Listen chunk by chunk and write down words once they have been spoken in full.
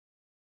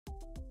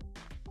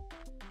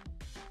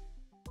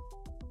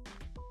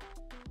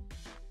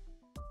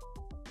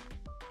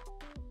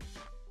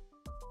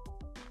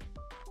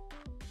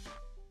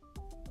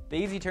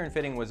The EZ-Turn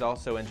fitting was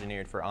also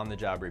engineered for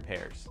on-the-job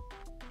repairs.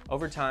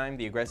 Over time,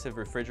 the aggressive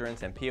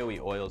refrigerants and P.O.E.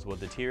 oils will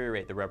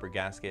deteriorate the rubber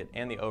gasket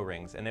and the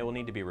O-rings, and they will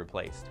need to be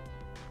replaced.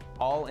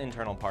 All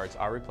internal parts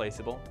are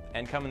replaceable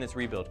and come in this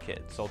rebuild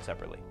kit, sold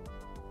separately.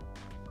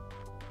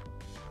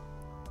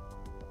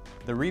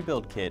 The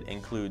rebuild kit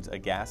includes a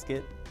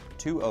gasket,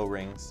 2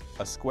 O-rings,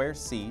 a square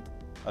seat,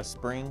 a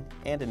spring,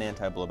 and an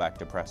anti-blowback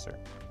depressor.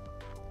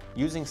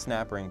 Using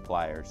snap ring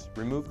pliers,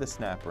 remove the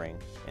snap ring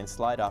and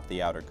slide off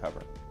the outer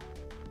cover.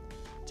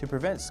 To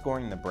prevent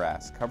scoring the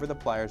brass, cover the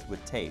pliers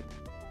with tape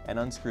and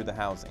unscrew the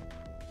housing.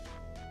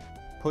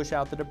 Push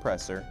out the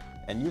depressor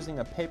and using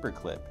a paper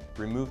clip,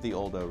 remove the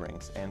old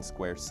O-rings and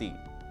square seat.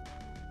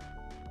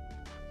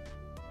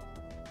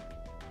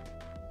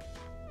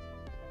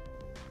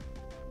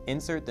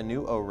 Insert the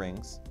new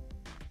O-rings,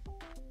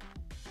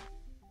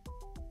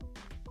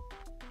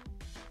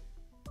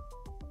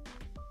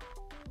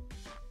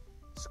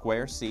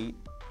 square seat,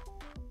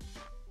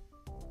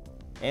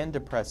 and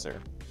depressor.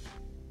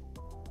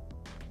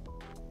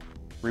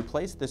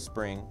 Replace the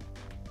spring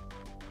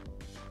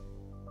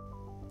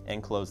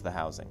and close the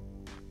housing.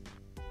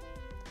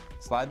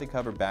 Slide the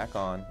cover back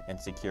on and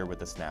secure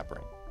with a snap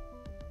ring.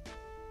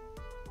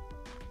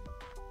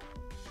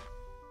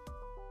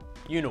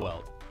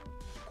 Uniweld.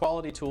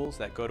 Quality tools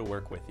that go to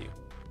work with you.